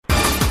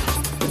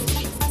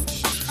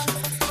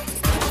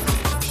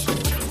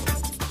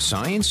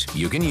science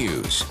you can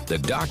use. The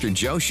Dr.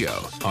 Joe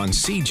Show on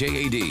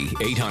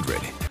CJAD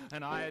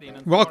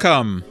 800.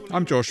 Welcome.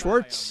 I'm Joe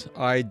Schwartz.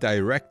 I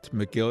direct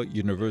McGill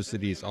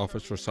University's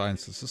Office for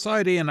Science and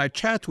Society, and I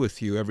chat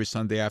with you every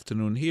Sunday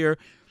afternoon here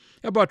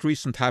about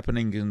recent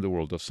happenings in the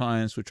world of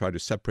science. We try to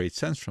separate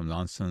sense from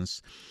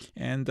nonsense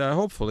and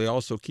hopefully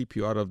also keep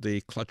you out of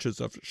the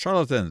clutches of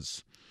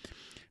charlatans.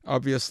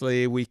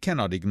 Obviously, we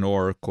cannot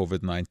ignore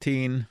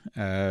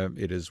COVID-19.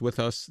 It is with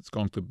us. It's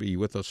going to be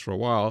with us for a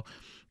while,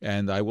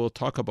 and I will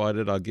talk about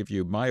it. I'll give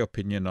you my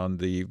opinion on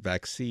the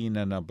vaccine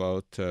and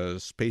about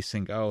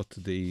spacing out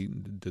the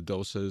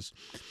doses.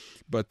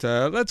 But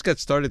let's get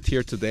started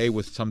here today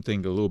with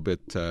something a little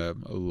bit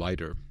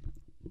lighter.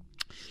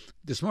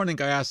 This morning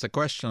I asked a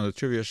question on the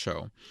trivia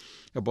show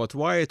about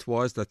why it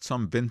was that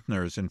some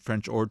vintners in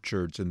French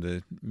orchards in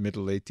the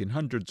middle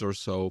 1800s or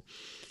so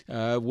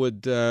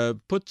would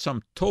put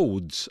some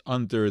toads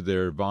under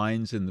their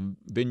vines in the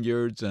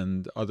vineyards,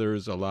 and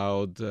others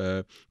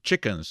allowed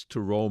chickens to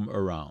roam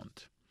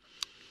around.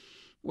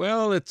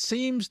 Well, it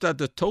seems that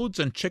the toads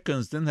and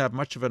chickens didn't have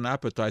much of an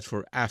appetite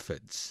for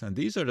aphids, and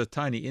these are the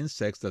tiny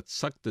insects that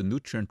suck the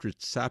nutrient-rich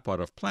sap out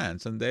of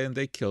plants, and then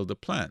they kill the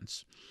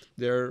plants.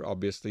 They're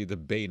obviously the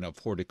bane of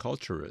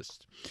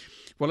horticulturists.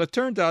 Well, it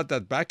turned out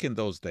that back in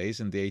those days,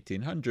 in the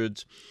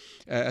 1800s,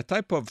 a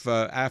type of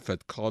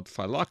aphid called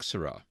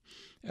phylloxera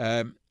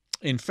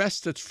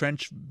infested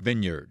French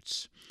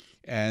vineyards.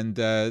 And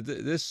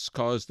this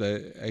caused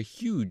a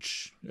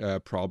huge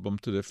problem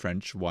to the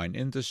French wine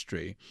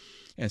industry.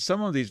 And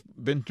some of these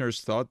vintners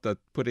thought that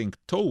putting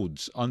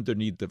toads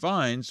underneath the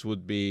vines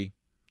would be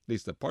at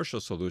least a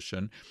partial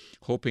solution,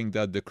 hoping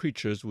that the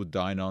creatures would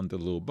dine on the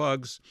little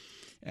bugs,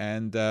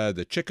 and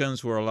the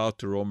chickens were allowed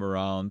to roam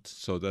around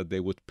so that they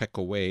would peck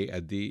away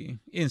at the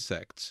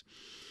insects.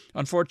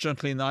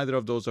 Unfortunately, neither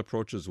of those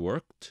approaches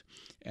worked,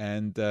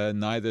 and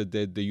neither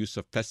did the use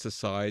of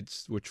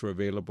pesticides, which were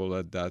available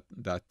at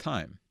that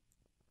time.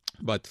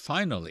 But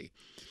finally,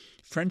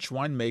 French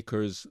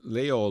winemakers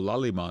Leo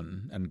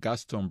Lallemand and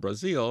Gaston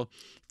Brazil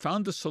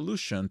found a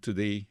solution to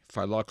the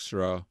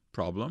phylloxera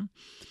problem,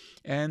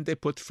 and they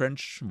put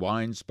French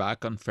wines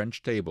back on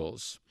French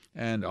tables.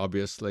 And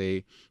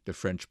obviously, the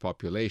French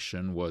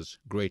population was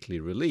greatly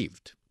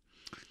relieved.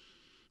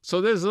 So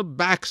there's a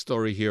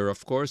backstory here,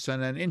 of course,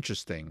 and an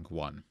interesting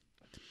one.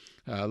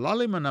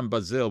 Lallemand and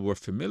Brazil were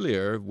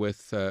familiar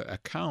with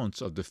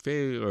accounts of the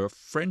failure of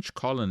French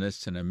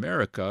colonists in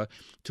America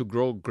to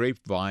grow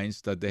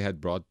grapevines that they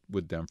had brought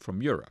with them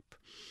from Europe.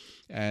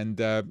 And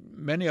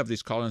many of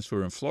these colonists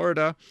were in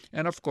Florida,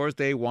 and of course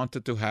they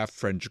wanted to have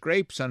French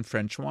grapes and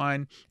French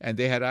wine, and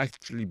they had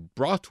actually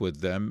brought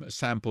with them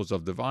samples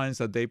of the vines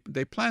that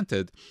they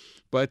planted,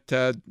 but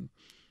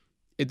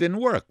it didn't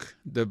work.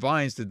 The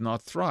vines did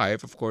not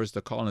thrive. Of course,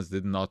 the colonists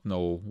did not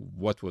know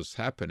what was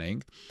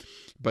happening,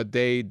 but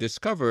they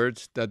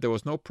discovered that there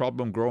was no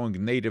problem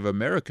growing Native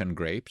American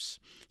grapes,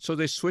 so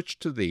they switched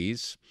to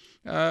these,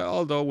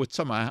 although with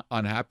some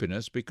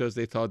unhappiness because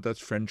they thought that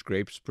French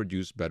grapes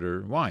produced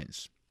better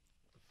wines.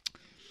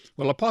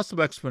 Well, a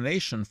possible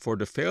explanation for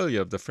the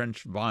failure of the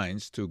French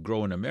vines to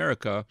grow in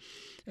America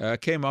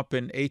came up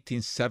in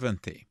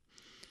 1870.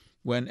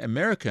 When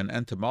American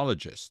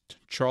entomologist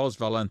Charles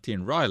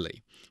Valentin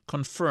Riley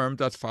confirmed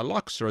that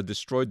phylloxera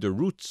destroyed the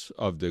roots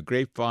of the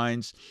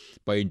grapevines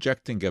by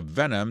injecting a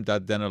venom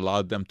that then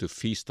allowed them to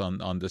feast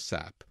on the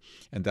sap,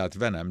 and that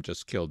venom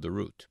just killed the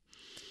root.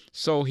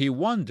 So he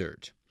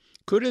wondered,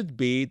 could it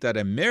be that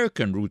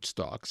American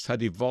rootstocks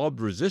had evolved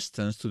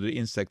resistance to the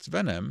insect's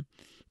venom,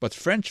 but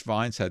French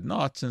vines had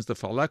not, since the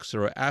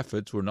phylloxera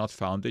aphids were not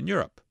found in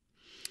Europe?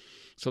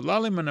 So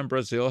Lallemand and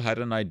Brazil had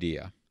an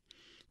idea.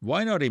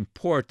 Why not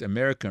import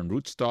American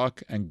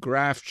rootstock and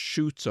graft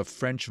shoots of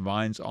French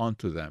vines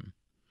onto them?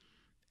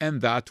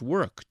 And that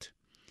worked.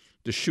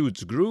 The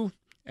shoots grew,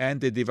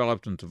 and they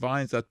developed into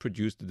vines that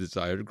produced the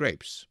desired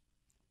grapes.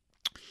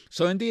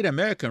 So indeed,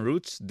 American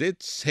roots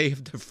did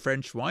save the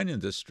French wine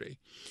industry.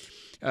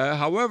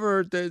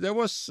 However, there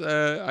was,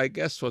 I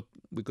guess, what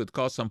we could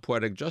call some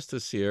poetic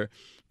justice here,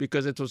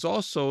 because it was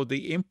also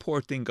the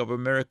importing of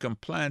American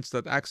plants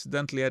that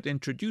accidentally had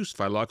introduced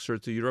phylloxera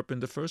to Europe in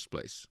the first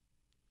place.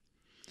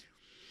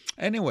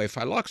 Anyway,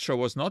 phylloxera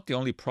was not the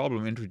only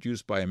problem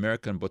introduced by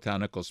American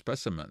botanical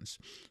specimens.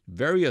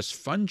 Various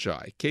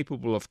fungi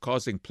capable of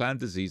causing plant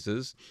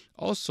diseases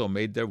also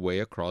made their way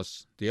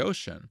across the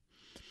ocean.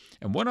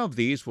 And one of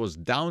these was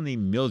downy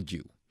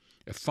mildew,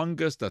 a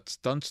fungus that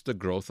stunts the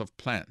growth of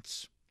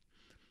plants.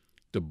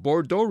 The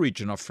Bordeaux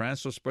region of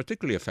France was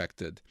particularly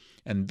affected,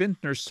 and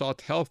vintners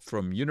sought help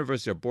from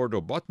University of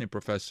Bordeaux botany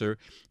professor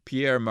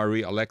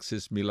Pierre-Marie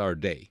Alexis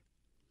Millardet.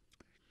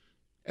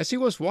 As he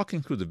was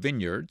walking through the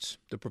vineyards,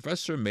 the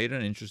professor made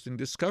an interesting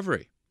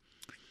discovery.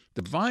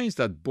 The vines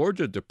that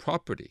bordered the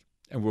property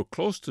and were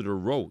close to the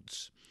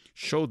roads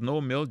showed no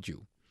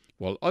mildew,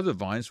 while other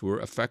vines were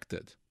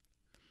affected.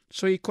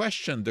 So he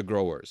questioned the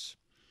growers,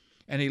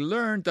 and he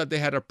learned that they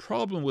had a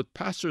problem with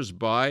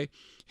passers-by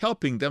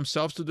helping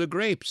themselves to the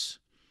grapes,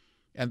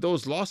 and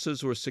those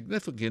losses were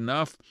significant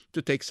enough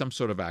to take some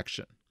sort of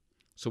action.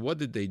 So what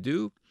did they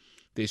do?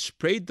 they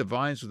sprayed the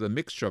vines with a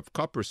mixture of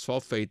copper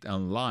sulfate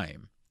and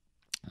lime,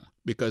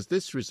 because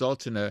this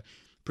results in a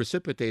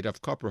precipitate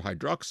of copper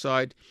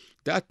hydroxide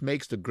that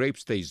makes the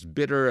grapes taste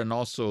bitter and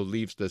also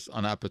leaves this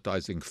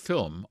unappetizing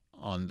film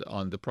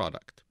on the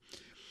product.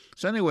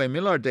 So anyway,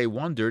 Millardet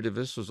wondered if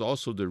this was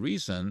also the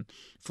reason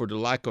for the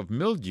lack of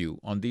mildew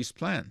on these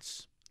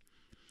plants.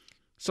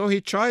 So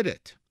he tried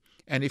it,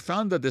 and he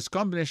found that this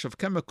combination of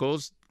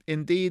chemicals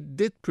indeed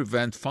did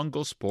prevent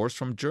fungal spores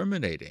from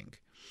germinating.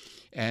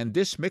 And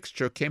this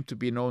mixture came to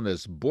be known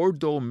as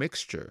Bordeaux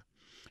mixture.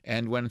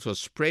 And when it was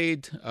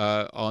sprayed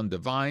on the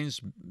vines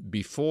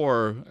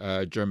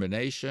before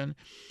germination,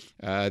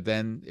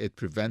 then it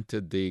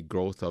prevented the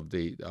growth of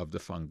the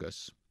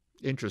fungus.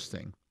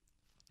 Interesting.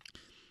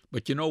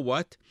 But you know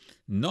what?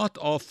 Not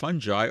all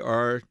fungi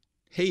are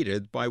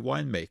hated by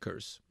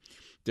winemakers.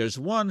 There's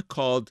one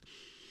called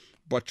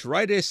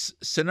Botrytis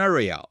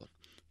cinereale.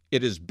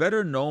 It is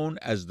better known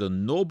as the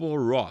noble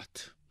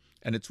rot,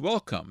 and it's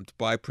welcomed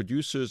by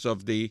producers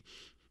of the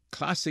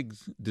classic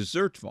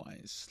dessert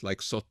wines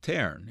like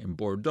Sauterne in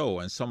Bordeaux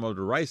and some of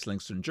the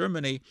Rieslings in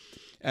Germany,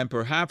 and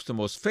perhaps the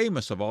most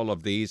famous of all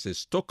of these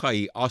is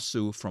Tokai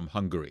Asu from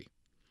Hungary.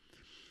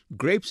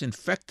 Grapes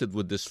infected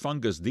with this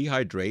fungus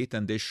dehydrate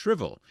and they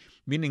shrivel,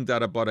 meaning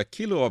that about a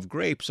kilo of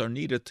grapes are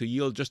needed to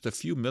yield just a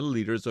few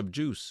milliliters of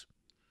juice.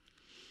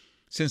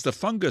 Since the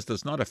fungus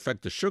does not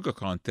affect the sugar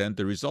content,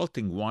 the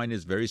resulting wine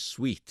is very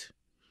sweet.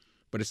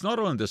 But it's not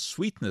only the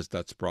sweetness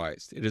that's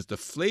prized, it is the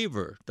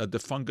flavor that the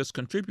fungus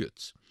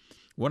contributes.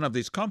 One of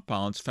these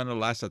compounds,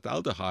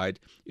 phenylacetaldehyde,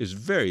 is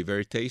very,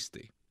 very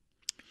tasty.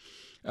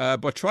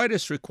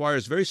 Botrytis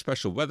requires very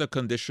special weather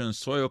conditions,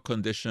 soil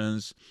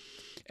conditions,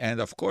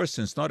 and of course,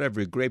 since not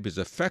every grape is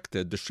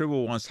affected, the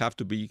shriveled ones have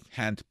to be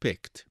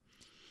hand-picked.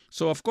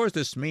 So of course,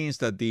 this means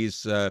that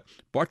these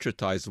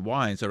botrytized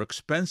wines are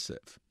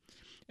expensive.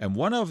 And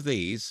one of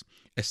these,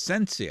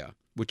 Essentia,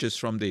 which is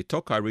from the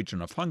Tokaj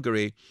region of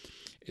Hungary,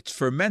 it's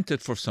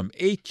fermented for some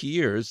 8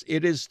 years.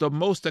 It is the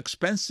most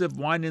expensive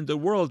wine in the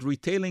world,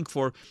 retailing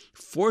for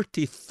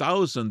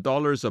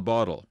 $40,000 a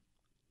bottle.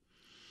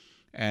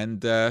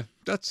 And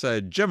that's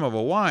a gem of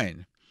a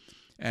wine.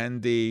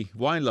 And the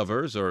wine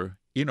lovers, or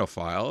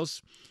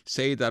enophiles,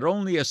 say that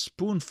only a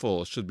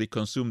spoonful should be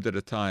consumed at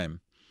a time.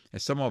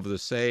 As some of them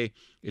say,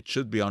 it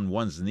should be on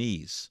one's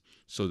knees,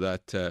 so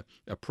that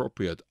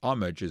appropriate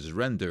homage is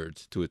rendered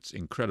to its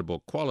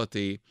incredible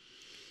quality.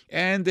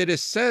 And it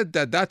is said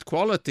that that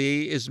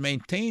quality is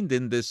maintained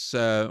in this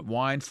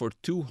wine for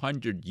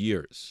 200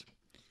 years.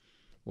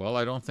 Well,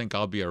 I don't think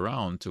I'll be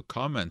around to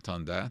comment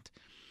on that,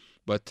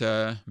 but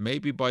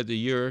maybe by the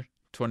year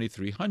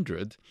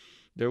 2300,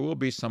 there will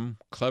be some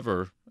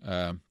clever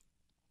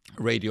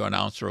radio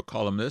announcer or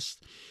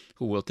columnist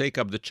who will take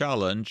up the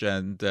challenge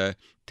and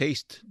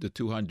taste the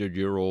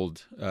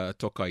 200-year-old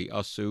Tokai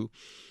Asu,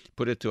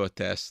 put it to a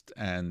test,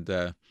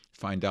 and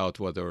find out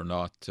whether or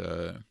not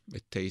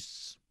it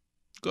tastes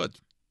good.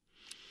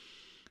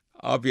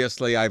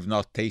 Obviously, I've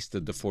not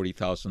tasted the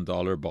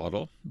 $40,000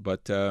 bottle,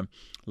 but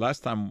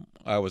last time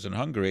I was in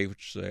Hungary,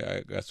 which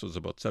I guess was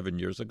about 7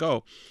 years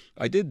ago,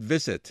 I did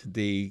visit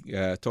the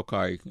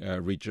Tokaj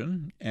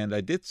region, and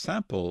I did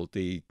sample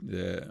the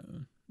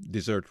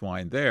dessert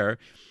wine there,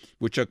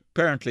 which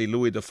apparently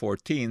Louis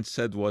XIV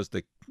said was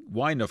the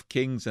wine of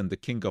kings and the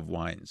king of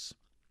wines.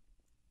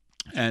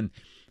 And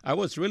I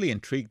was really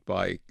intrigued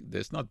by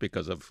this, not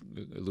because of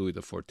Louis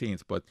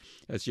XIV, but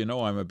as you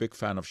know, I'm a big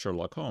fan of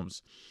Sherlock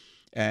Holmes.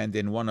 And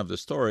in one of the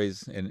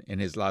stories, in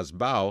his last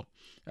bow,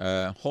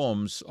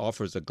 Holmes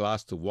offers a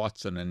glass to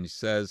Watson and he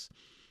says,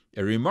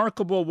 "A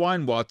remarkable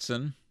wine,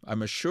 Watson.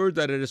 I'm assured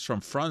that it is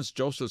from Franz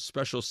Joseph's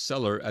special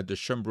cellar at the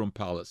Schönbrunn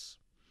Palace."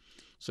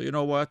 So you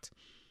know what?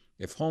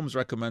 If Holmes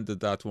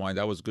recommended that wine,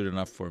 that was good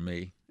enough for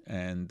me.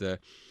 And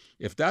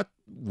if that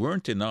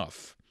weren't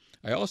enough,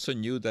 I also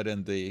knew that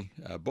in the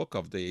book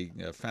of the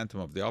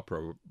Phantom of the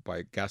Opera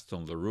by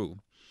Gaston Leroux,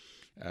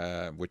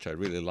 which I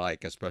really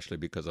like, especially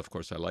because, of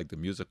course, I like the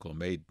musical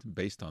made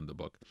based on the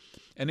book.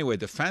 Anyway,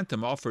 the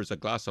Phantom offers a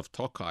glass of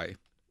Tokai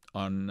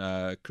on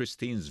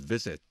Christine's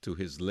visit to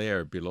his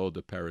lair below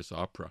the Paris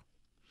Opera.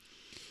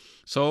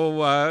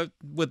 So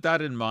with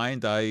that in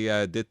mind,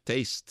 I did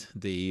taste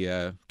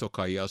the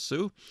Tokai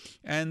Asu,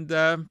 and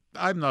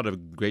I'm not a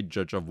great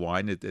judge of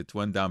wine. It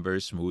went down very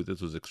smooth.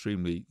 It was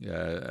extremely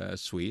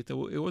sweet. It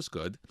was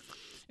good.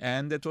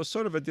 And it was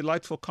sort of a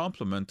delightful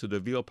complement to the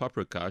veal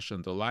paprikash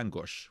and the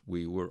langosh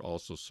we were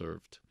also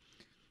served.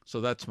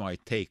 So that's my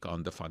take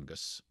on the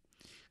fungus.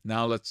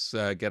 Now let's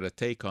get a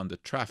take on the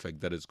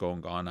traffic that is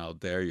going on out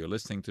there. You're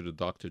listening to the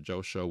Dr.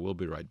 Joe Show. We'll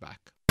be right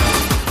back.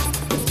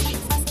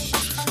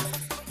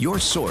 Your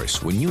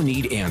source when you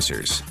need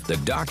answers. The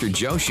Dr.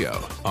 Joe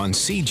Show on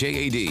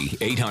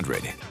CJAD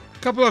 800. A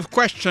couple of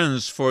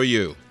questions for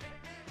you.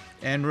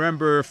 And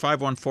remember,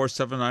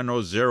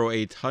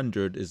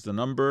 514-790-0800 is the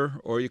number,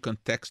 or you can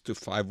text to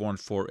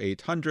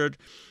 514-800.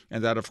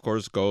 And that, of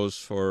course, goes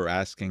for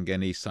asking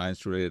any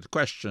science-related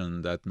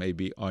question that may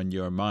be on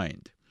your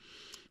mind.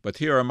 But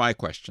here are my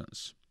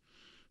questions.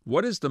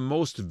 What is the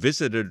most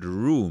visited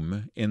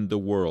room in the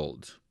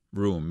world?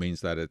 room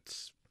means that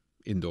it's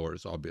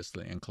indoors,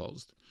 obviously,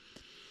 enclosed.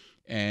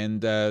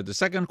 And the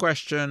second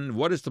question,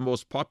 what is the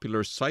most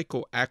popular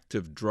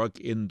psychoactive drug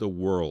in the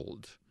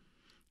world?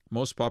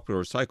 Most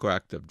popular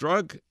psychoactive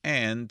drug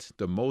and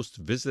the most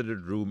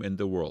visited room in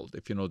the world.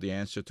 If you know the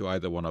answer to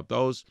either one of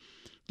those,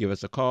 give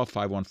us a call,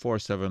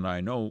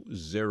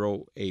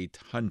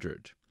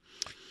 514-790-0800.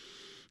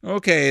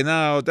 Okay,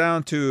 now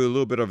down to a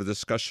little bit of a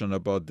discussion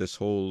about this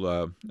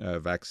whole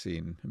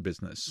vaccine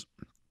business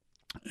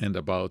and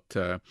about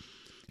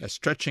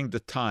stretching the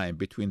time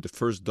between the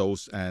first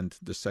dose and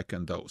the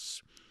second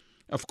dose.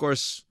 Of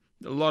course,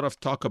 a lot of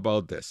talk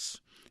about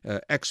this.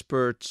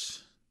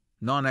 Experts,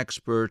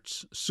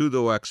 non-experts,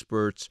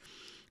 pseudo-experts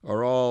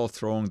are all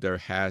throwing their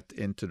hat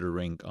into the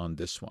ring on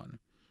this one.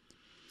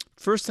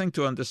 First thing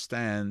to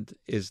understand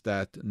is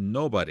that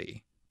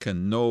nobody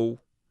can know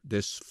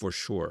this for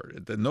sure.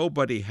 That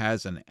nobody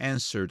has an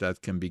answer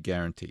that can be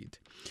guaranteed.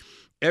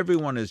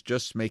 Everyone is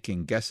just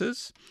making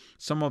guesses.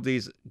 Some of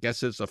these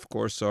guesses, of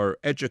course, are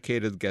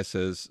educated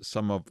guesses.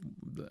 Some of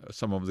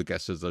the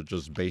guesses are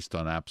just based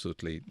on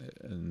absolutely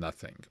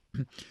nothing.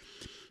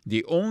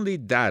 The only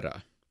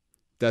data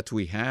that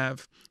we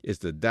have is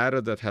the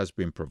data that has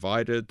been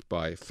provided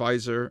by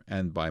Pfizer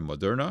and by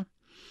Moderna.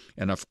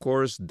 And of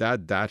course,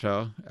 that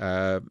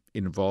data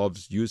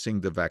involves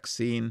using the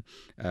vaccine,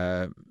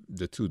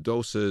 the two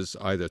doses,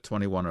 either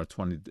 21 or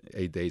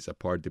 28 days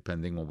apart,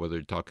 depending on whether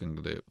you're talking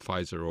the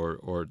Pfizer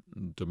or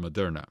the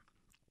Moderna.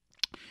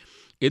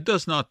 It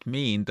does not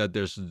mean that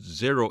there's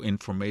zero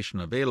information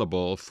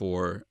available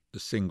for the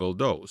single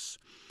dose,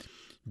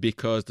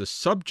 because the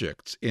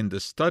subjects in the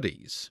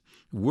studies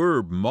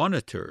were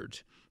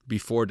monitored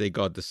before they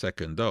got the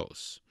second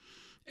dose.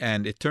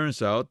 And it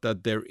turns out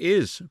that there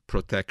is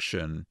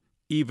protection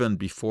even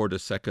before the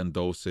second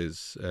dose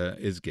is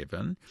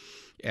given.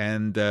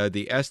 And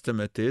the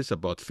estimate is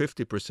about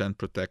 50%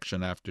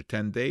 protection after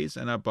 10 days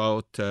and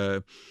about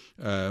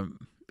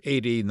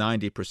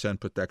 80-90%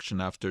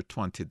 protection after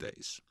 20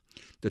 days.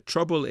 The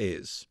trouble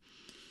is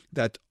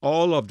that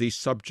all of these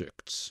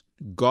subjects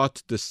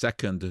got the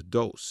second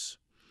dose.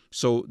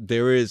 So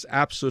there is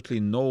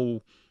absolutely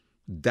no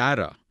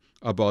data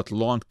about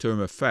long-term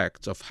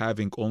effects of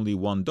having only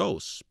one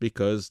dose,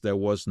 because there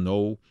was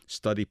no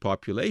study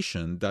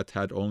population that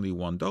had only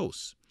one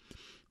dose.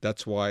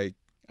 That's why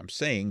I'm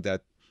saying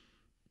that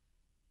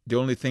the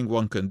only thing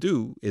one can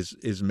do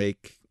is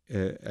make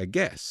a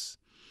guess.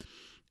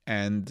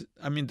 And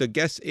I mean, the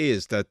guess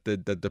is that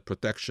the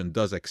protection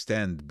does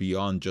extend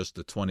beyond just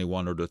the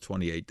 21 or the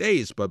 28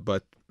 days,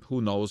 but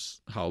who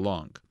knows how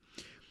long.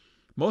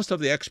 Most of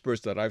the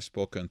experts that I've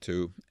spoken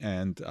to,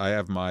 and I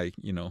have my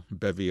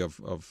bevy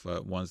of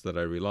ones that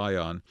I rely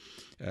on,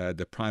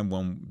 the prime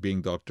one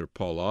being Dr.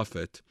 Paul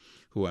Offit,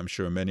 who I'm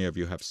sure many of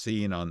you have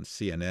seen on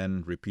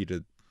CNN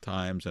repeated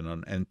times and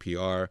on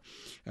NPR,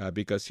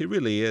 because he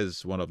really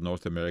is one of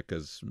North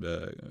America's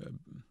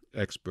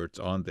experts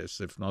on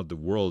this, if not the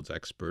world's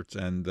experts.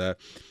 And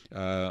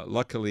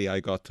luckily, I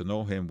got to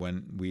know him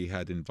when we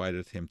had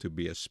invited him to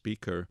be a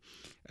speaker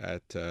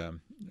at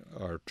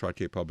our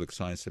Chartier Public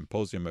Science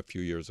Symposium a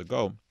few years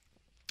ago.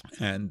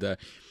 And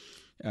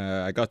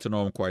I got to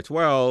know him quite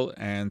well,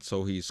 and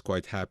so he's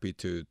quite happy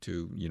to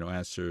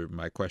answer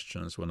my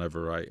questions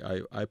whenever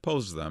I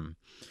pose them.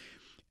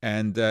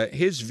 And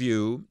his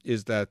view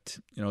is that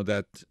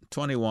that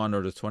 21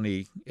 or the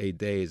 28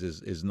 days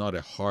is not a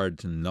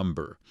hard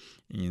number.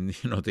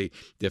 The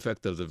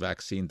effect of the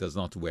vaccine does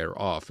not wear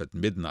off at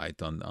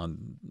midnight on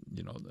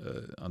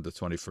the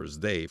 21st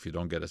day if you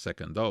don't get a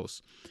second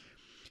dose.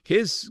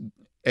 His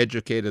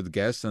educated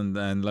guess,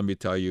 and let me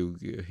tell you,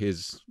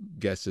 his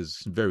guess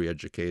is very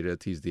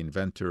educated. He's the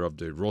inventor of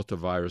the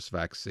rotavirus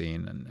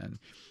vaccine, and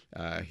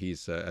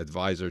he's an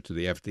advisor to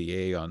the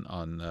FDA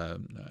on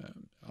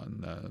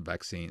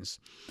vaccines.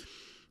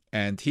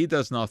 And he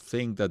does not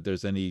think that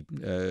there's any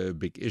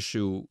big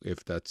issue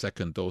if that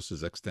second dose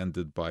is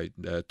extended by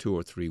 2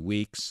 or 3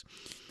 weeks.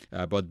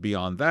 But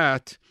beyond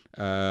that,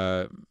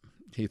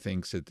 he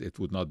thinks it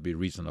would not be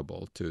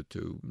reasonable to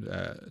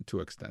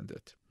extend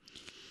it.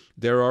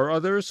 There are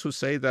others who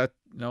say that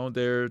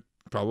there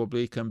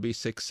probably can be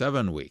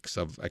 6-7 weeks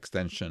of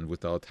extension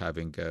without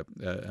having a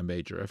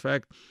major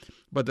effect.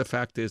 But the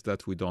fact is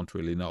that we don't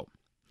really know.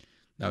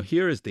 Now,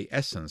 here is the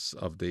essence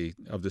of the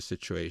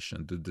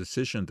situation, the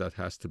decision that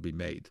has to be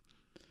made.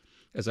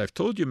 As I've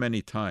told you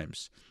many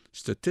times,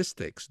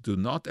 statistics do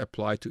not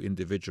apply to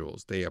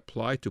individuals. They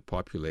apply to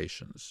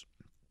populations.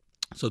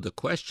 So the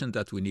question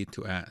that we need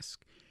to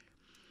ask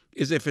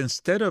is, if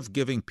instead of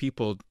giving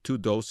people 2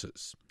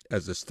 doses,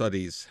 as the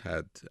studies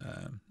had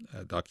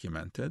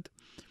documented,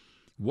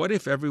 what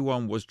if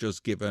everyone was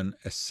just given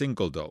a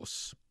single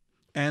dose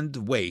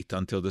and wait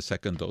until the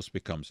second dose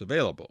becomes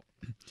available?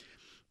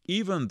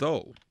 Even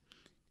though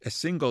a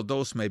single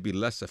dose may be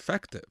less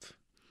effective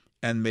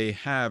and may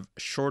have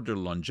shorter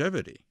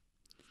longevity,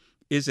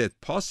 is it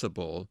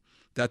possible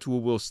that we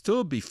will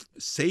still be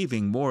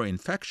saving more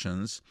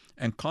infections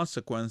and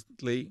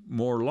consequently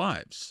more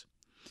lives,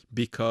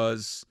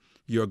 because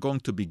you're going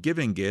to be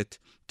giving it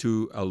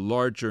to a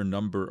larger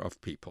number of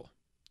people?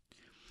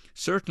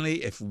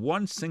 Certainly, if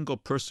one single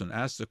person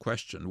asks the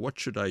question, what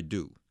should I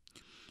do?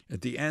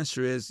 The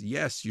answer is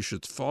yes, you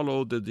should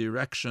follow the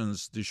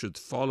directions. You should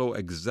follow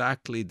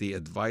exactly the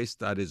advice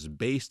that is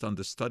based on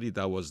the study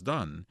that was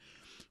done.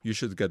 You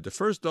should get the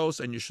first dose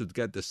and you should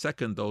get the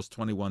second dose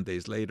 21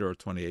 days later or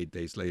 28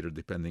 days later,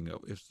 depending on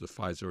if it's the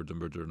Pfizer or the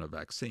Moderna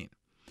vaccine.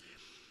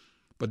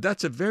 But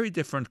that's a very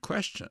different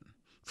question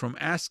from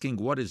asking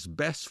what is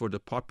best for the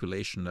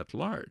population at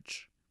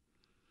large.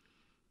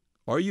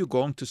 Are you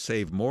going to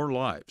save more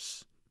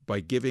lives by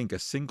giving a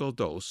single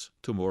dose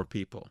to more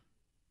people?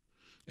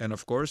 And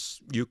of course,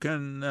 you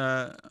can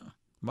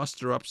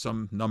muster up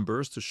some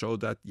numbers to show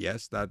that,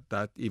 yes,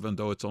 that even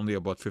though it's only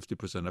about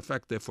 50%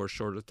 effective for a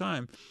shorter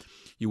time,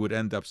 you would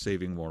end up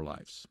saving more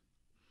lives.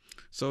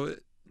 So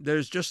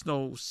there's just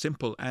no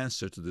simple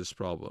answer to this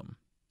problem.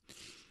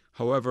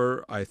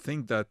 However, I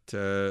think that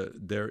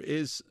there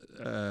is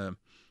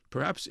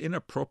perhaps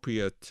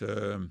inappropriate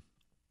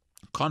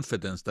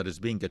confidence that is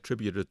being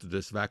attributed to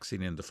this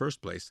vaccine in the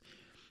first place.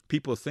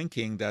 People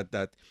thinking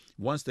that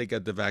once they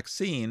get the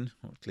vaccine,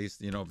 or at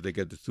least if they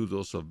get the 2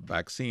 doses of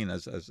vaccine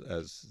as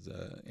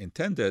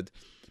intended,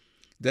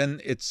 then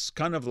it's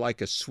kind of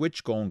like a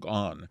switch going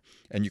on,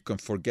 and you can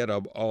forget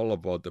all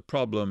about the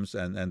problems,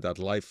 and that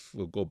life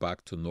will go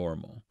back to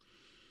normal.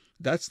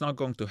 That's not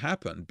going to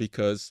happen,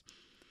 because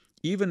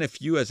even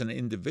if you as an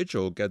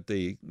individual get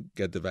the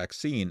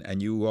vaccine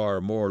and you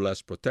are more or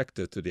less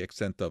protected to the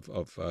extent of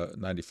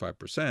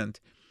 95%,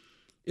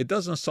 it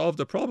doesn't solve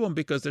the problem,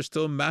 because there's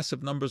still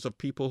massive numbers of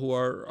people who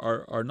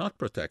are not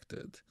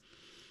protected.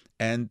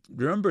 And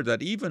remember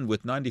that even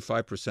with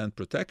 95%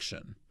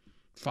 protection,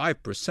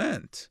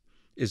 5%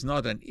 is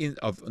not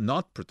of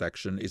not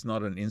protection is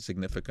not an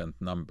insignificant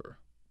number.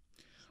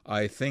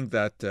 I think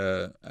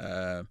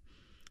that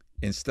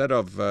instead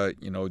of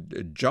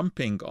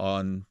jumping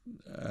on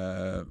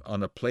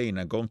a plane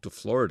and going to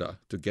Florida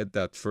to get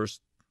that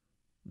first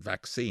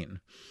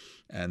vaccine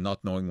and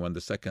not knowing when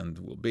the second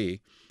will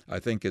be, I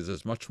think it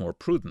is much more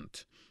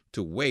prudent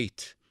to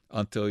wait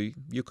until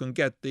you can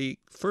get the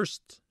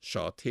first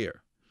shot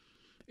here.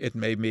 It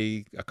may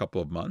be a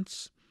couple of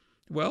months.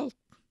 Well,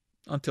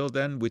 until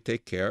then, we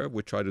take care.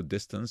 We try to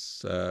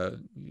distance,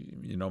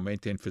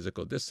 maintain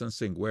physical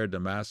distancing, wear the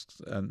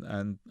masks,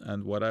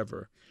 and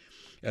whatever.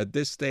 At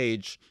this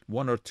stage,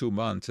 1 or 2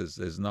 months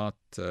is not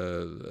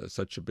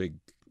such a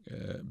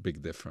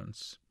big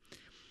difference.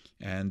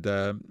 And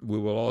we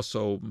will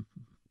also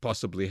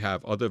possibly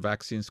have other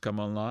vaccines come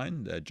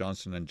online.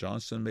 Johnson &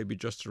 Johnson may be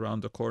just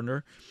around the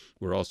corner.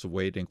 We're also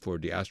waiting for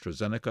the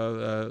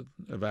AstraZeneca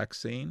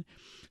vaccine.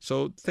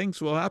 So things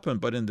will happen.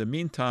 But in the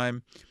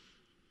meantime,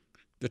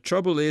 the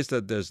trouble is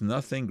that there's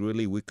nothing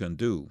really we can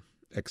do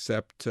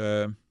except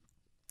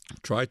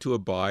try to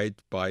abide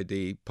by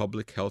the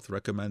public health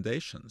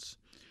recommendations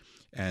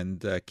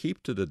and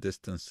keep to the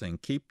distancing,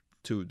 keep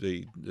to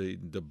the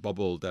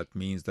bubble. That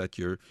means that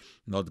you're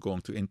not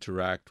going to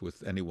interact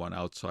with anyone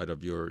outside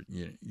of your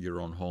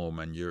own home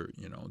and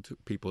to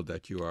people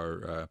that you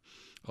are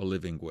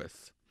living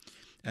with.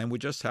 And we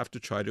just have to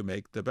try to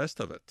make the best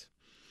of it.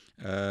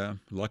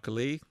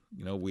 Luckily,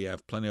 we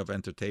have plenty of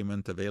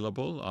entertainment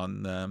available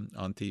on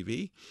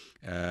TV.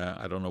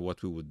 I don't know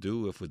what we would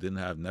do if we didn't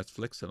have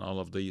Netflix and all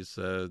of these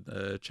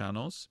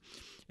channels.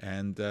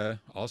 And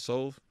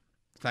also,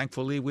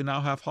 thankfully, we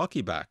now have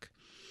hockey back.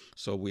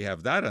 So we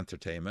have that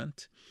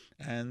entertainment.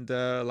 And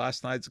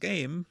last night's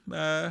game,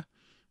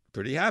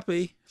 pretty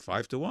happy,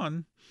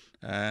 5-1.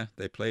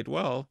 They played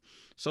well.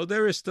 So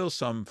there is still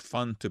some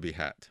fun to be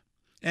had.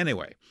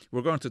 Anyway,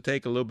 we're going to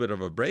take a little bit of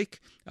a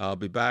break. I'll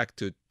be back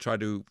to try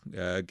to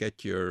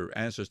get your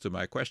answers to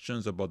my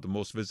questions about the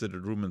most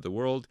visited room in the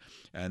world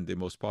and the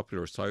most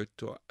popular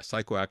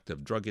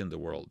psychoactive drug in the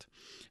world.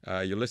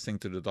 You're listening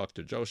to the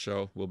Dr. Joe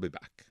Show. We'll be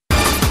back.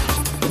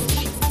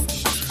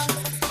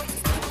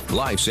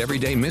 Life's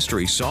everyday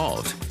mystery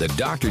solved. The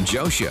Dr.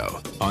 Joe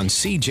Show on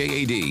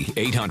CJAD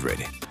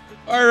 800.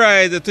 All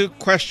right, the 2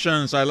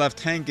 questions I left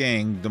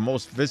hanging: the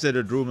most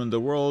visited room in the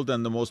world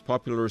and the most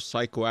popular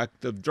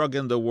psychoactive drug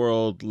in the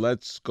world.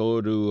 Let's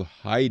go to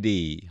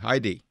Heidi.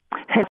 Heidi.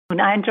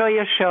 I enjoy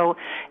your show.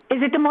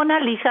 Is it the Mona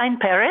Lisa in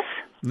Paris?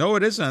 No,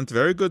 it isn't.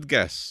 Very good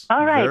guess.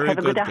 All right, Very have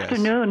a good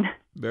afternoon.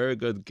 Very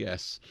good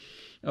guess.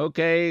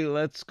 Okay,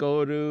 let's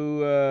go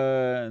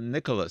to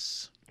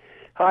Nicholas.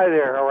 Hi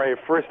there. How are you?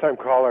 First-time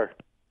caller.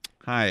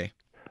 Hi.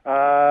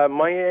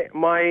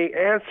 My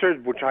answer,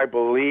 which I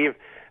believe,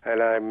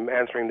 and I'm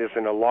answering this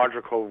in a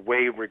logical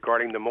way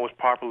regarding the most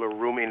popular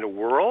room in the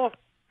world,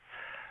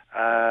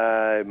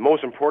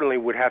 most importantly,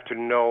 would have to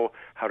know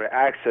how to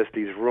access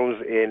these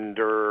rooms in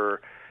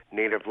their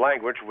native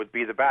language, would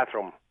be the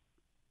bathroom.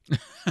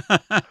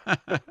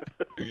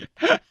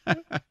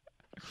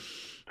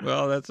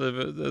 Well, that's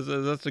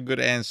a good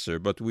answer,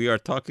 but we are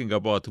talking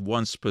about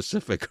one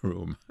specific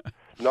room.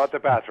 Not the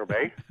bathroom,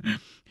 eh?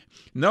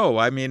 No,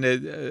 I mean,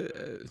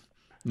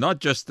 not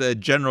just the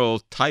general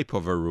type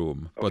of a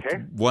room, but Okay.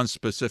 one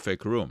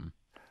specific room.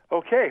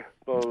 Okay.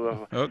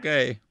 Well,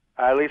 Okay.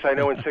 At least I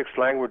know in 6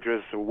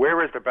 languages.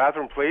 Where is the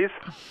bathroom, please?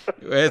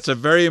 It's a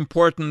very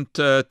important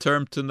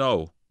term to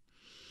know.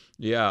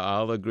 Yeah,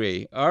 I'll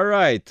agree. All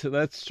right,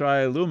 let's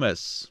try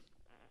Loomis.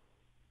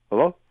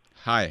 Hello?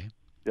 Hi.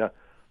 Yeah.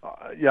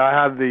 I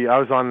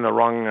was on the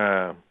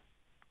wrong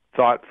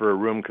thought for a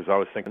room because I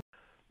was thinking.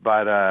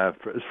 But as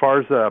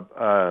far as the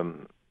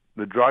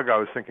drug, I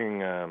was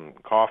thinking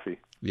coffee.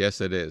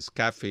 Yes, it is.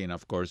 Caffeine,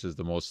 of course, is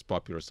the most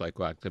popular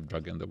psychoactive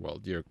drug in the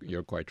world.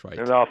 You're quite right.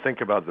 And I'll think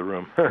about the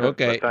room.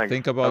 Okay, Thanks.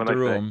 think about the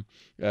Have a nice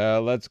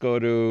room. Let's go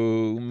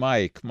to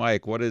Mike.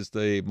 Mike, what is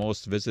the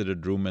most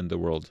visited room in the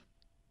world?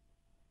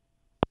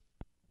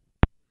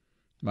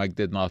 Mike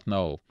did not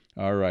know.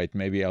 All right,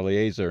 maybe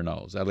Eliezer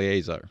knows.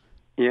 Eliezer.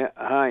 Yeah,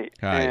 hi.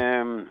 Hi.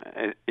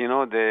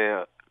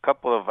 The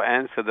couple of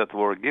answers that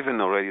were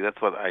given already,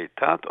 that's what I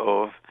thought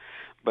of.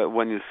 But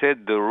when you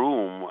said the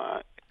room,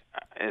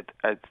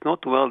 it's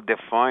not well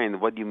defined.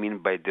 What do you mean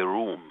by the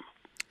room?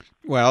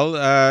 Well,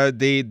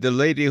 the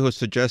lady who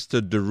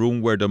suggested the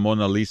room where the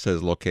Mona Lisa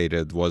is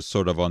located was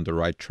sort of on the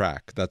right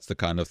track. That's the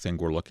kind of thing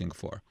we're looking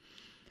for.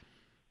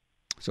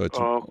 So it's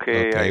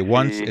okay.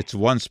 It's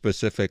one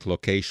specific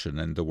location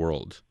in the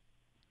world.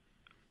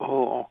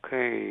 Oh,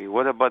 okay.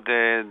 What about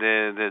the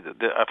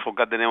I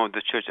forgot the name of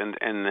the church in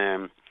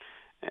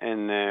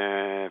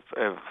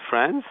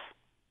France?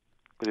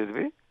 Could it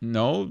be?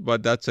 No,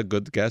 but that's a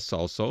good guess.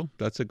 Also,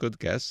 that's a good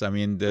guess. I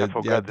mean, I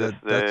forgot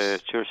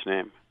the church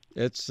name.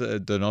 It's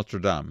the Notre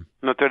Dame.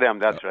 Notre Dame,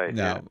 that's right.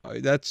 Now,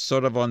 that's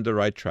sort of on the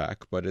right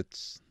track, but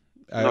it's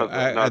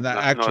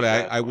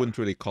I wouldn't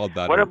really call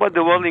that. What about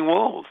the Wailing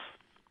Walls?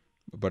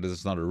 But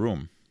it's not a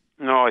room.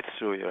 No, it's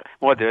true. Yeah.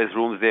 Well, there is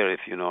rooms there,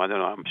 if you know. I don't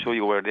know. I'm sure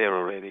you were there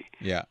already.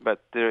 Yeah.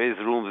 But there is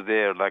rooms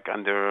there, like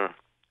on the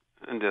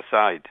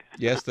side.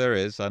 Yes, there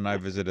is, and I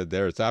visited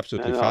there. It's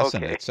absolutely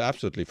fascinating. Okay. It's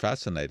absolutely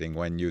fascinating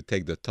when you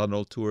take the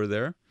tunnel tour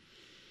there.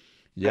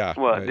 Yeah.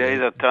 Well, there is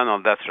a tunnel.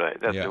 That's right.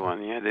 That's yeah. the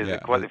one. Yeah. There's Yeah.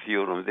 quite a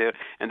few rooms there,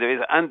 and there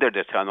is under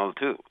the tunnel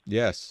too.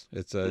 Yes,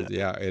 it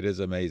is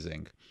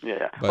amazing.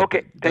 Yeah. But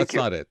okay. Thank you. That's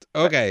not it.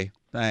 Okay.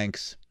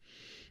 Thanks.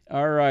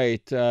 All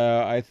right.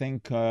 I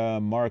think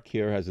Mark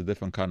here has a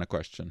different kind of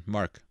question.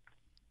 Mark.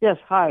 Yes.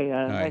 Hi.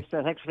 Hi.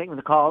 Thanks for taking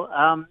the call.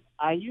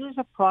 I use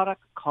a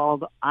product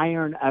called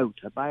Iron Out.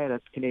 I buy it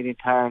at Canadian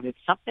Tire, and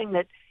it's something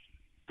that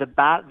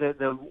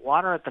the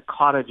water at the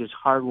cottage is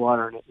hard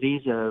water, and it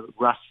leaves a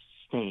rust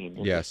stain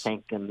in the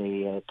sink and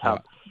the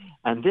tub. Yeah.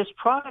 And this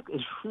product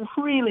is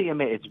really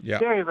amazing. It's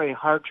very, very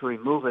hard to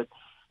remove it.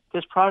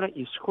 This product,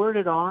 you squirt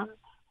it on,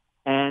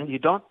 and you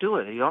don't do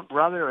it. You don't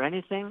rub it or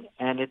anything,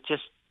 and it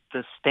just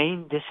the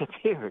stain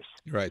disappears.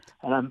 Right.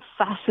 And I'm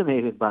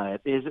fascinated by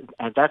it.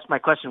 And that's my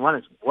question. One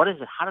is, what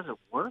is it? How does it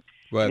work?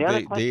 Well,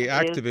 the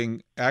active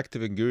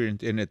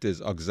ingredient in it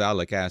is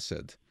oxalic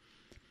acid.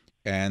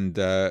 And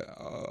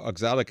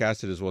oxalic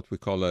acid is what we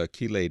call a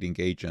chelating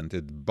agent.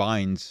 It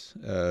binds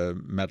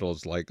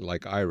metals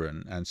like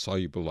iron and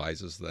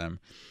solubilizes them.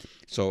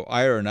 So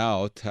Iron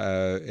Out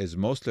is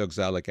mostly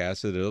oxalic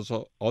acid. It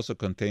also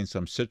contains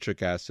some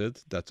citric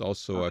acid. That's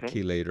also a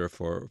chelator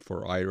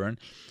for iron.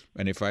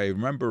 And if I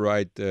remember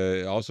right,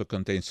 it also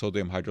contains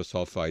sodium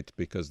hydrosulfite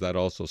because that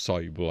also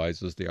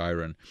solubilizes the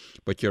iron.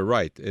 But you're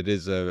right. It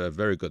is a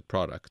very good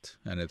product,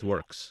 and it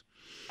works.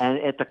 And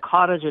at the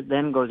cottage, it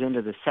then goes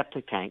into the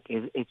septic tank.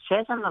 It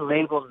says on the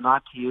label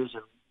not to use in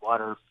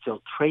water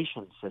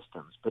filtration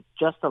systems, but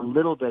just a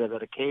little bit of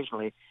it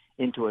occasionally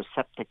into a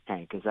septic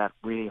tank. Is that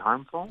really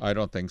harmful? I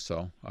don't think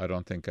so. I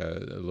don't think a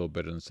little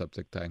bit in a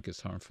septic tank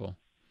is harmful.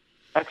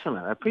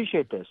 Excellent. I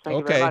appreciate this. Thank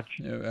you very much.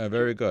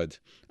 Very good.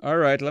 All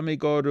right, let me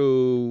go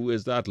to,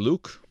 is that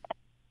Luke?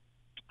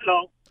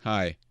 Hello.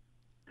 Hi.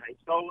 Hi.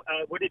 So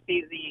would it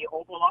be the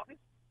Oval Office?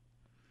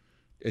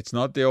 It's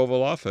not the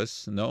Oval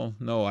Office. No.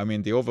 I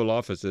mean, the Oval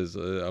Office is,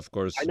 of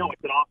course... I know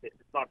it's an office.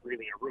 It's not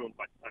really a room,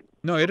 but...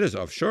 No, it is.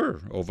 Sure.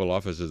 Oval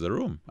Office is a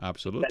room.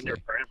 Absolutely. Been there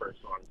forever.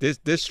 So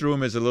this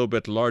room is a little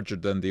bit larger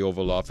than the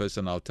Oval Office,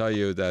 and I'll tell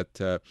you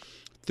that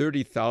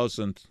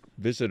 30,000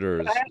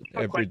 visitors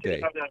every day.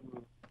 About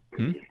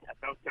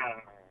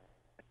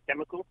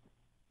chemical?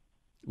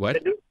 What?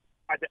 I'd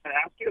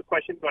ask you a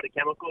question about a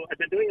chemical. I've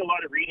been doing a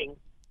lot of reading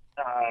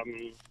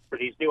for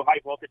these new high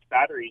voltage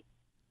batteries.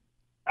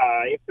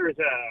 If there's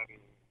a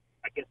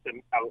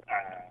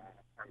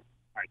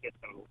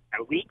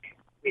leak,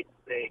 it's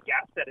the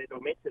gas that it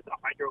emits is a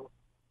hydro.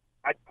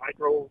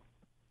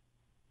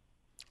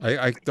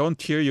 I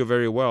don't hear you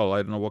very well.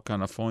 I don't know what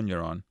kind of phone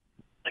you're on.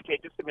 Okay,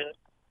 just a minute.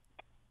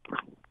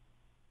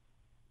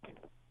 Is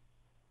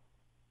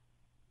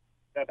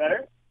that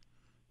better?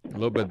 A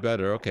little bit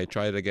better. Okay,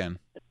 try it again.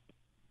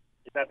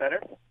 Is that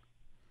better?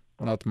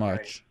 Not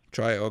much.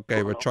 Try your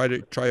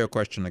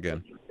question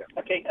again.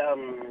 Okay,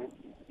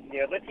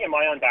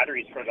 lithium-ion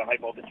batteries for the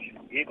high-voltage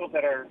vehicles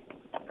that are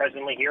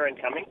presently here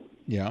and coming.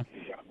 Yeah.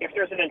 If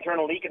there's an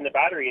internal leak in the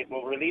battery, it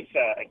will release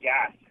a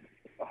gas,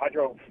 a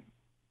hydro...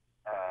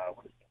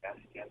 what is the gas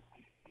again?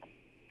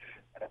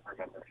 I don't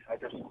remember. I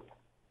don't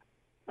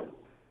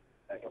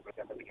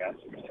remember the gas.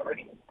 I'm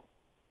sorry.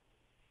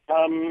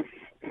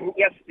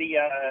 Yes,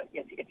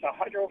 it's a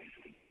hydro...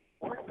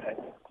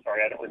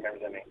 Sorry, I don't remember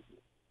the name.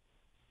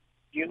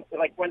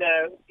 When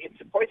it's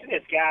a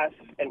poisonous gas,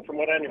 and from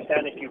what I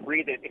understand, if you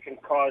breathe it, it can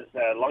cause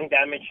lung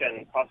damage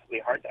and possibly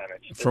heart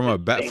damage. From a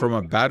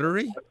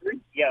battery?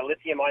 Yeah,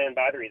 lithium-ion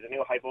batteries, the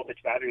new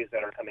high-voltage batteries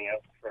that are coming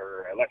out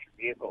for electric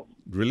vehicles.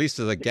 Released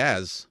as a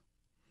gas?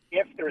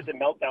 If there's a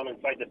meltdown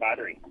inside the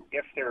battery,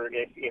 if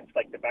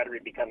the battery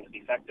becomes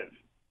defective.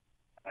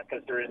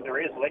 Because there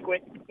is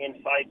liquid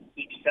inside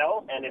each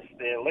cell, and if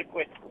the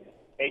liquid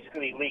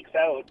basically leaks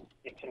out,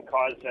 it can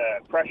cause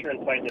pressure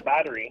inside the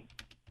battery,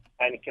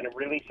 and it can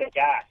release a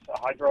gas,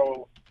 I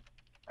forget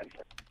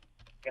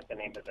the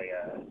name of the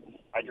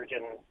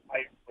hydrogen.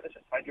 What is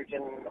it?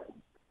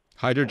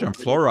 Hydrogen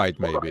fluoride,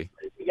 maybe.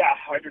 Yeah,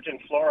 hydrogen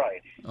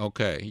fluoride.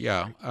 Okay,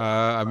 yeah.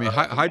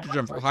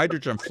 Hydrogen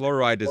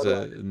fluoride is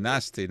a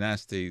nasty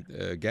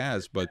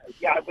gas, but...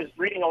 Yeah, I was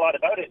reading a lot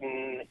about it,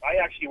 and I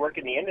actually work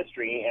in the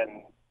industry,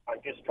 and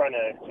I'm just trying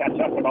to catch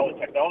up with all the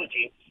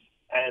technology.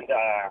 And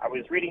I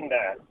was reading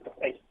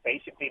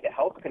basically the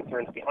health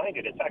concerns behind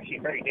it. It's actually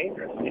very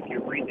dangerous if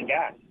you breathe the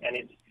gas. And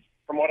it's,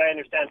 from what I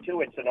understand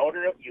too, it's an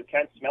odor. You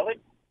can't smell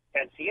it,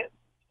 can't see it.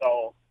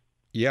 So...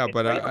 Yeah,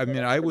 but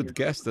I would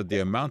guess that the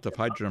amount of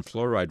hydrogen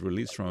fluoride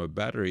released from a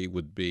battery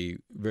would be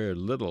very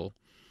little.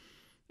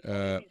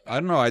 I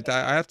don't know. I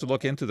have to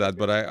look into that,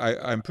 but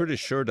I'm pretty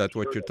sure that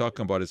what you're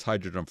talking about is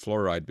hydrogen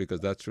fluoride, because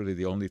that's really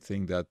the only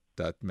thing that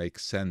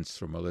makes sense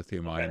from a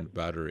lithium-ion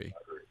battery.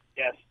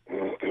 Yes. So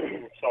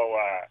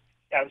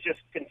I was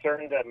just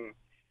concerned.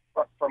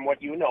 From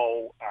what you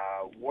know,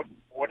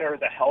 what are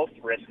the health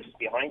risks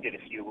behind it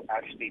if you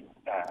actually...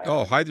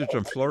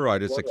 hydrogen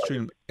fluoride is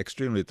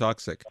extremely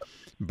toxic.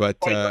 But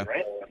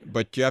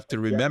but you have to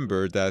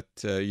remember that,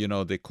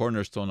 the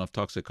cornerstone of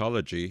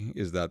toxicology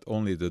is that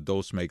only the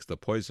dose makes the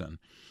poison.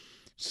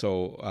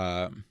 So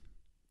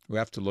we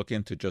have to look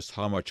into just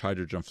how much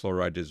hydrogen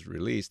fluoride is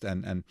released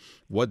and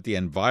what the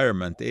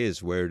environment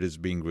is where it is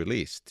being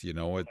released,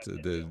 what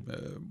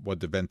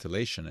the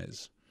ventilation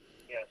is.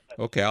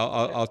 Okay,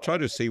 I'll try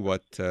to see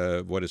what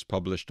is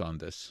published on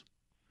this.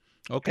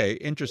 Okay,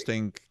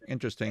 interesting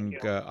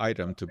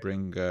item to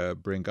bring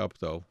up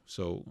though.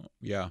 So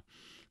yeah,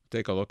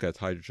 take a look at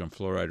hydrogen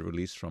fluoride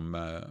released from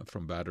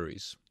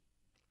batteries.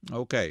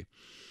 Okay,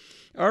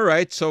 all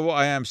right. So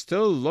I am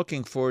still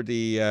looking for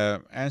the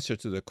answer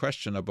to the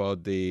question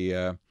about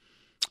the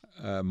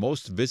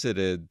most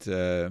visited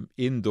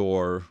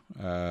indoor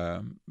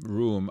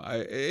room.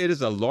 It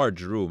is a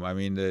large room. I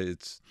mean,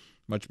 it's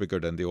much bigger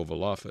than the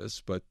Oval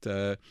Office, but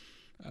I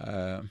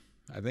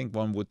think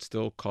one would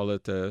still call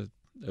it a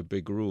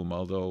big room,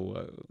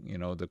 although,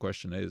 the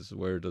question is,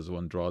 where does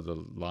one draw the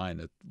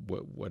line at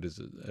what is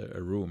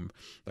a room?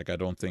 Like, I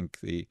don't think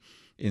the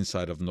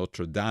inside of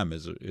Notre Dame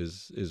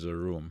is a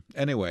room.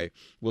 Anyway,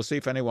 we'll see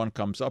if anyone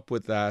comes up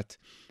with that,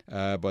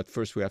 but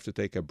first we have to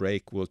take a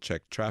break. We'll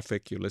check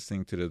traffic. You're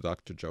listening to the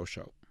Dr. Joe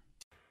Show.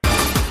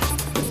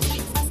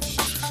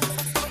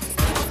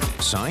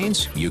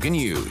 Science you can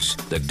use.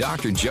 The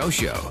Dr. Joe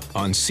Show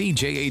on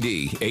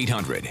CJAD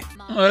 800.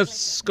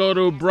 Let's go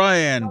to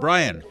Brian.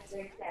 Brian.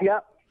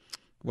 Yeah.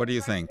 What do you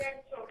think?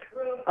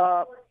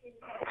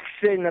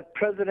 In the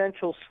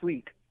presidential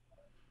suite.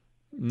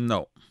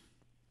 No.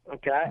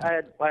 Okay, I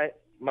had my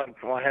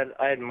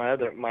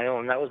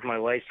own. That was my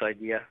wife's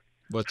idea.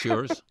 What's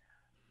yours?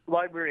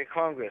 Library of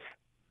Congress.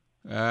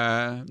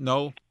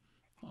 No.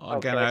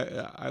 Again,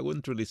 okay. I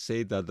wouldn't really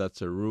say that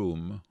that's a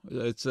room.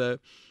 It's a...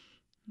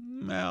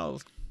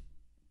 Well,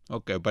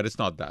 okay, but it's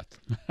not that.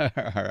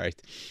 All right.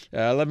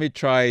 Let me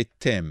try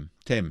Tim.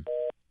 Tim,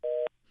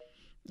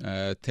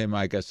 I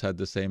guess, had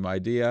the same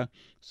idea.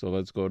 So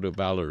let's go to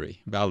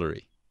Valerie.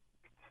 Valerie.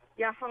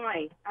 Yeah,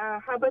 hi.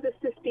 How about the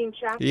Sistine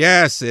Chapel?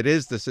 Yes, it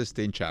is the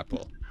Sistine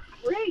Chapel.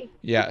 Great.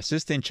 Yeah,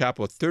 Sistine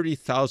Chapel.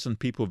 30,000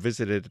 people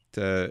visit it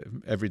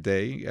every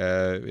day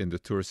in the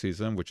tour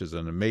season, which is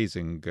an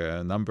amazing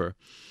number.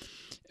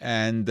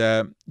 And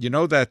you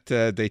know that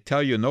they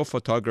tell you no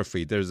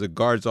photography. There's the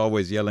guards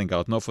always yelling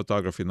out, no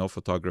photography, no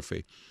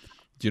photography.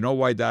 Do you know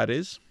why that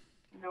is?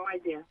 No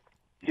idea.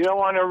 You don't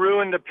want to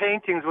ruin the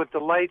paintings with the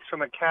lights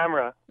from a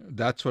camera.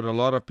 That's what a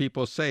lot of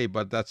people say,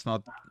 but that's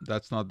not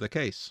the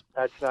case.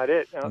 That's not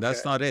it. Okay.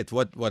 That's not it.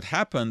 What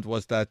happened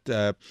was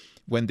that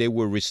when they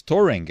were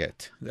restoring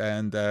it,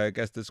 and I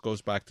guess this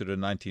goes back to the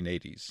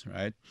 1980s,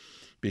 right?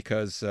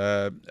 Because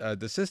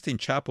the Sistine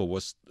Chapel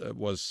was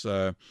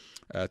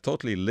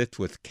totally lit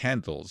with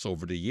candles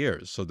over the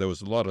years, so there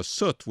was a lot of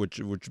soot, which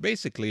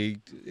basically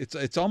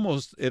it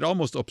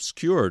almost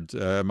obscured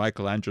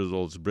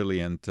Michelangelo's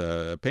brilliant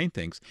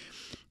paintings.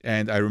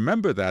 And I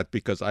remember that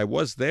because I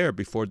was there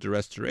before the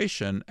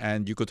restoration,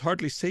 and you could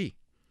hardly see.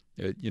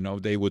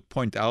 They would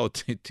point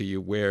out to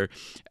you where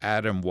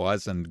Adam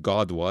was and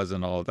God was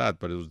and all of that,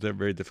 but it was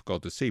very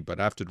difficult to see. But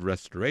after the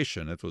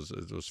restoration, it was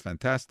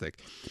fantastic.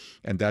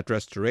 And that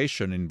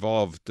restoration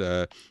involved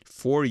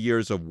 4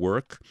 years of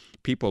work,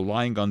 people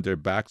lying on their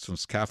backs on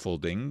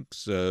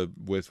scaffoldings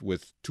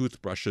with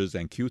toothbrushes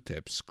and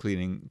Q-tips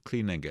cleaning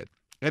it.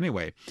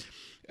 Anyway,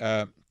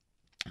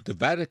 the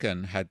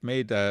Vatican had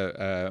made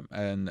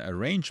an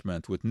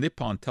arrangement with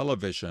Nippon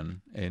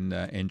Television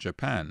in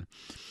Japan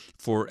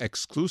for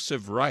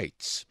exclusive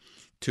rights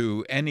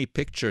to any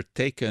picture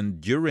taken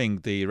during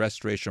the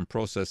restoration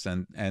process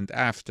and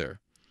after.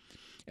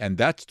 And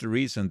that's the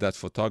reason that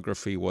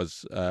photography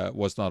was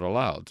not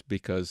allowed,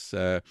 because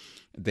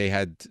they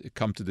had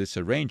come to this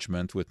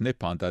arrangement with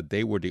Nippon that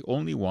they were the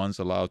only ones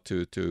allowed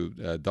to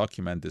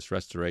document this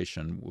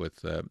restoration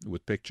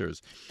with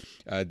pictures.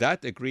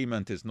 That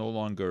agreement is no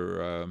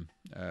longer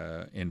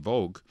in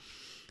vogue.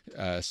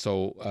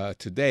 So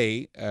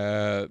today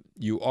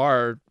you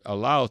are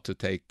allowed to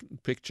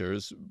take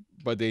pictures,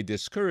 but they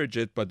discourage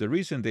it. But the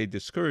reason they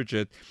discourage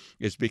it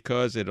is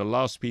because it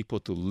allows people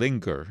to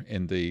linger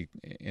in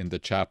the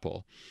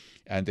chapel,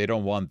 and they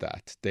don't want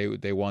that.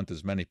 They want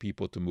as many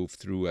people to move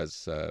through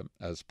as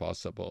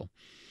possible.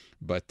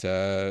 But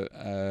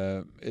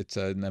it's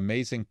an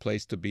amazing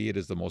place to be. It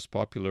is the most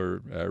popular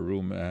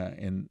room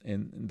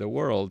in the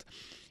world,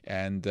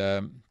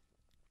 and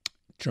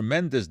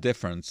tremendous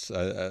difference,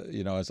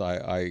 as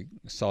I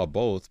saw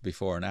both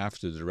before and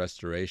after the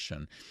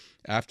restoration.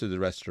 After the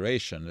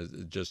restoration, it's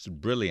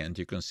just brilliant.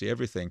 You can see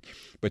everything.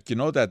 But you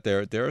know that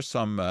there are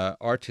some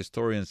art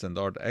historians and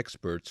art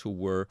experts who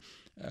were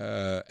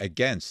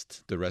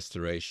against the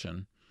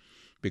restoration,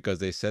 because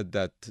they said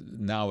that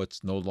now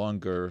it's no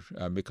longer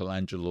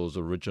Michelangelo's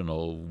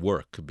original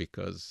work,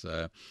 because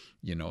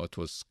it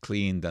was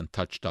cleaned and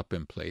touched up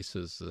in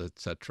places,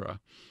 etc.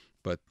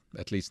 But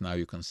at least now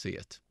you can see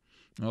it.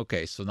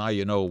 Okay, so now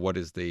you know what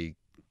is the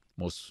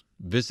most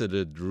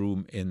visited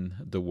room in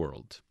the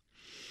world.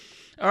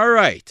 All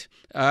right,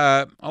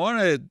 I want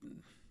to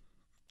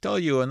tell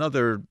you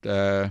another,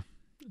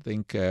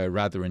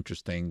 rather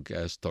interesting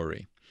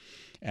story.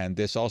 And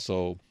this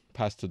also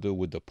has to do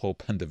with the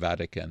Pope and the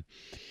Vatican.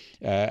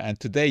 And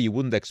today you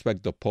wouldn't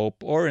expect the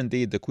Pope, or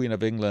indeed the Queen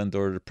of England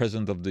or the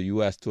President of the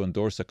U.S. to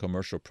endorse a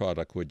commercial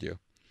product, would you?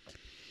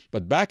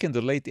 But back in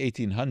the late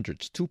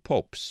 1800s, two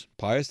popes,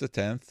 Pius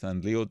X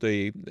and Leo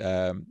the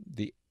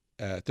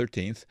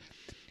 13th,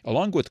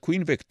 along with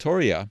Queen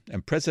Victoria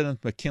and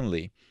President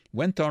McKinley,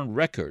 went on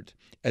record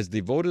as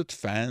devoted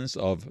fans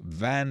of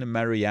Van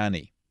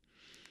Mariani,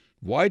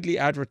 widely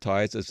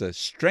advertised as a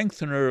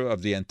strengthener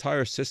of the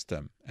entire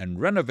system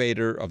and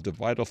renovator of the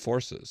vital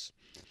forces.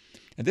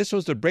 And this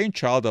was the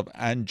brainchild of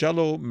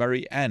Angelo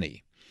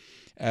Mariani.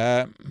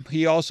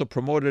 He also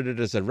promoted it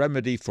as a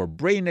remedy for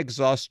brain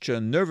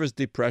exhaustion, nervous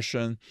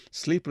depression,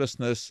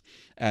 sleeplessness,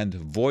 and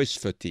voice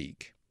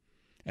fatigue.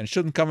 And it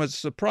shouldn't come as a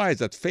surprise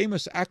that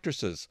famous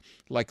actresses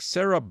like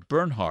Sarah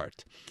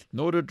Bernhardt,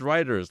 noted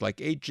writers like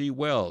H.G.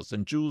 Wells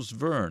and Jules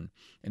Verne,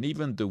 and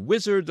even the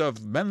Wizard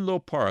of Menlo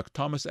Park,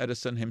 Thomas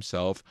Edison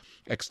himself,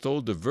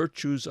 extolled the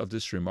virtues of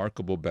this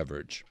remarkable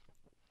beverage.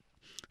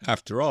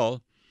 After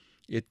all,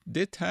 it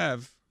did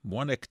have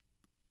one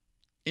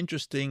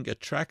interesting,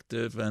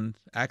 attractive, and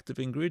active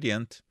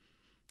ingredient.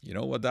 You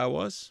know what that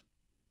was?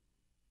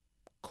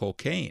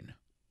 Cocaine.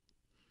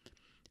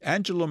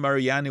 Angelo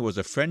Mariani was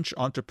a French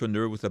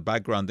entrepreneur with a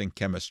background in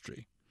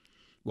chemistry.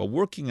 While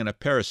working in a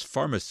Paris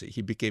pharmacy,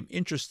 he became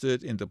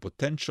interested in the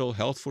potential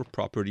healthful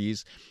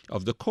properties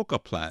of the coca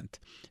plant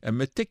and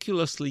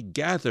meticulously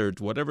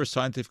gathered whatever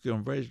scientific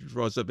information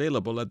was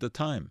available at the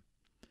time.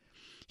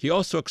 He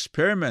also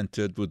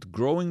experimented with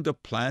growing the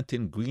plant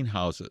in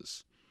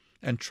greenhouses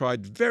and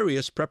tried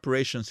various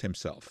preparations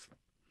himself.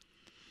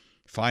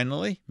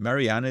 Finally,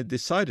 Mariani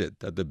decided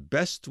that the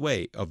best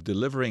way of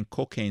delivering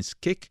cocaine's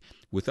kick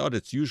without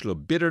its usual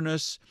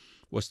bitterness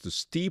was to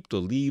steep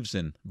the leaves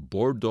in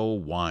Bordeaux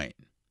wine.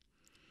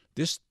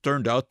 This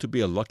turned out to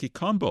be a lucky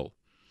combo,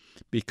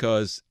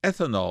 because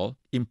ethanol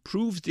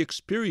improves the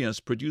experience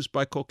produced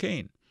by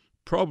cocaine,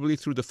 probably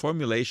through the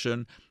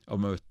formulation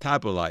of a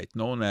metabolite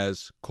known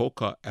as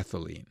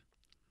coca-ethylene.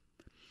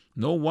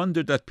 No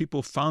wonder that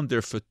people found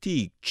their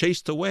fatigue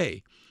chased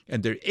away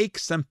and their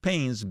aches and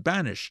pains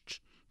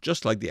banished,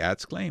 just like the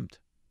ads claimed.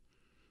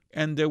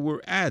 And there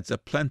were ads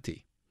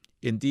aplenty.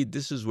 Indeed,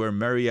 this is where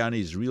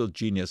Mariani's real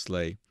genius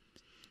lay.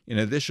 In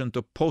addition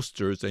to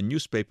posters and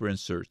newspaper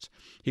inserts,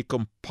 he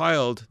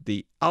compiled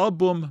the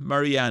Album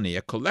Mariani,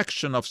 a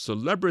collection of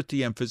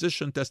celebrity and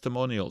physician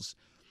testimonials,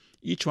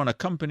 each one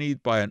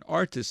accompanied by an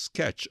artist's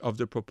sketch of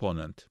the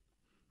proponent.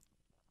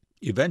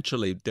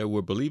 Eventually, there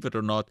were, believe it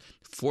or not,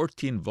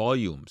 14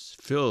 volumes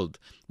filled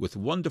with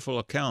wonderful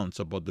accounts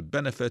about the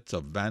benefits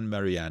of Van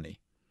Mariani.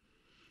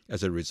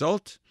 As a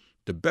result,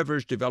 the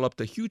beverage developed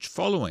a huge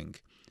following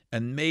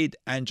and made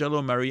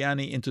Angelo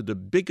Mariani into the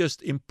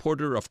biggest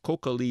importer of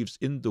coca leaves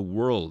in the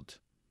world.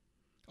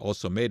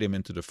 Also made him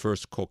into the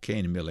first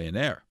cocaine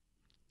millionaire.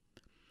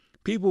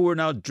 People were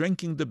now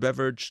drinking the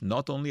beverage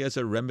not only as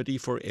a remedy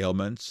for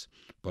ailments,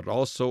 but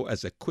also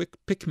as a quick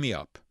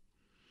pick-me-up.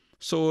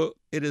 So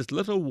it is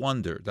little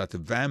wonder that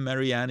Van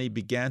Mariani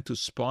began to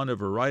spawn a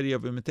variety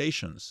of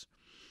imitations,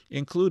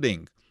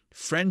 including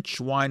French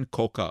wine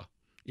coca,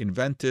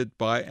 invented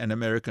by an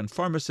American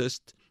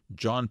pharmacist,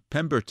 John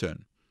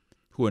Pemberton,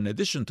 who in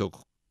addition to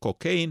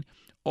cocaine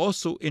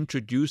also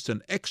introduced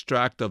an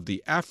extract of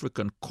the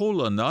African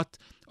cola nut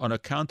on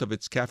account of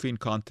its caffeine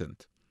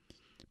content.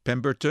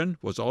 Pemberton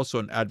was also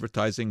an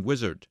advertising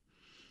wizard.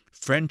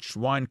 French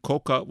wine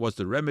coca was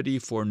the remedy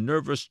for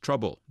nervous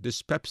trouble,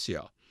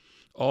 dyspepsia,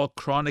 all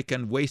chronic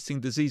and wasting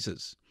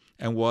diseases,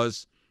 and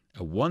was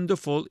a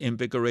wonderful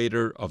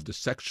invigorator of the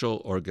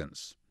sexual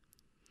organs.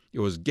 It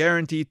was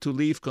guaranteed to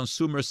leave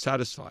consumers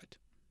satisfied.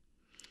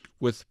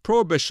 With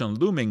Prohibition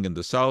looming in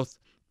the South,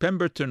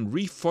 Pemberton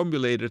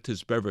reformulated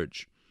his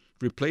beverage,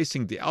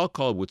 replacing the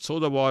alcohol with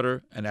soda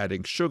water and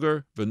adding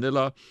sugar,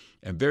 vanilla,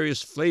 and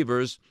various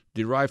flavors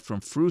derived from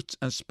fruits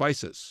and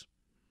spices.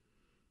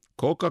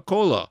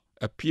 Coca-Cola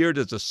appeared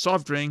as a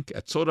soft drink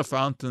at soda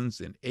fountains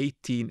in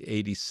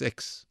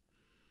 1886.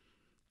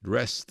 The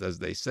rest, as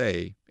they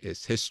say,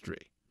 is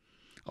history.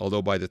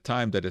 Although by the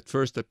time that it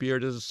first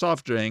appeared as a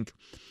soft drink,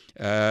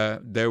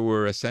 there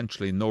were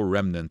essentially no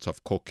remnants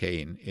of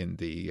cocaine in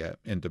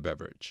the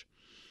beverage.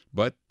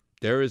 But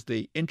there is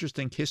the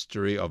interesting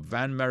history of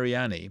Van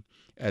Mariani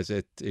as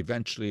it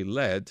eventually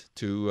led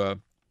to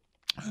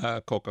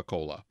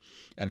Coca-Cola.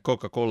 And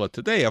Coca-Cola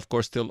today, of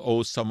course, still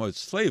owes some of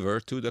its flavor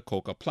to the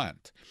coca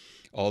plant.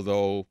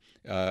 Although,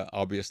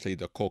 obviously,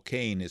 the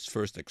cocaine is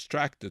first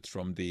extracted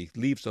from the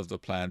leaves of the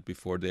plant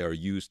before they are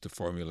used to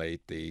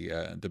formulate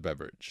the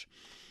beverage.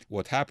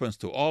 What happens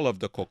to all of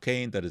the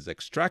cocaine that is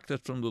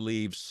extracted from the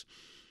leaves,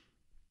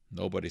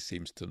 nobody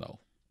seems to know.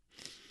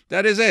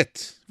 That is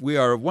it. We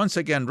are once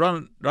again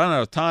run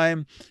out of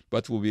time,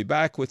 but we'll be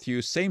back with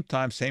you same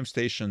time, same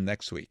station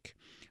next week.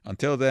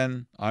 Until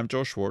then, I'm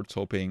Joe Schwartz,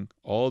 hoping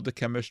all the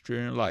chemistry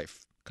in your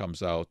life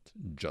comes out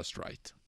just right.